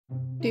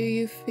Do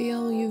you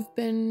feel you've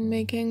been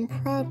making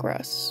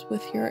progress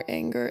with your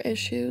anger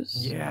issues?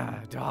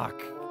 Yeah, Doc,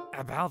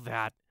 about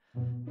that.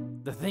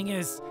 The thing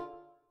is,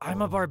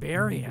 I'm a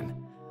barbarian,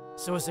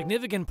 so a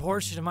significant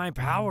portion of my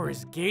power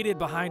is gated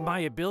behind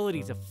my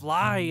ability to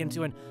fly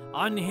into an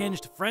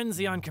unhinged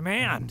frenzy on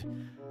command.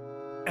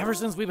 Ever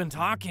since we've been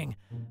talking,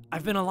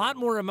 I've been a lot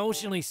more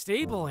emotionally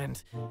stable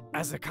and,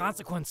 as a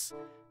consequence,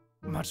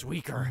 much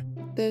weaker.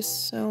 This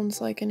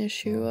sounds like an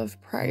issue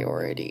of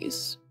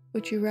priorities.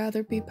 Would you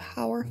rather be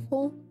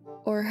powerful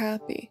or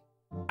happy?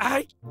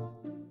 I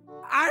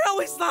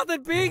always thought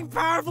that being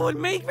powerful would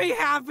make me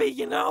happy,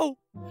 you know?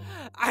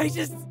 I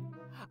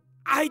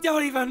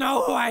don't even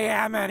know who I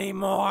am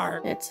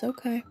anymore. It's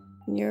okay.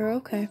 You're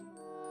okay.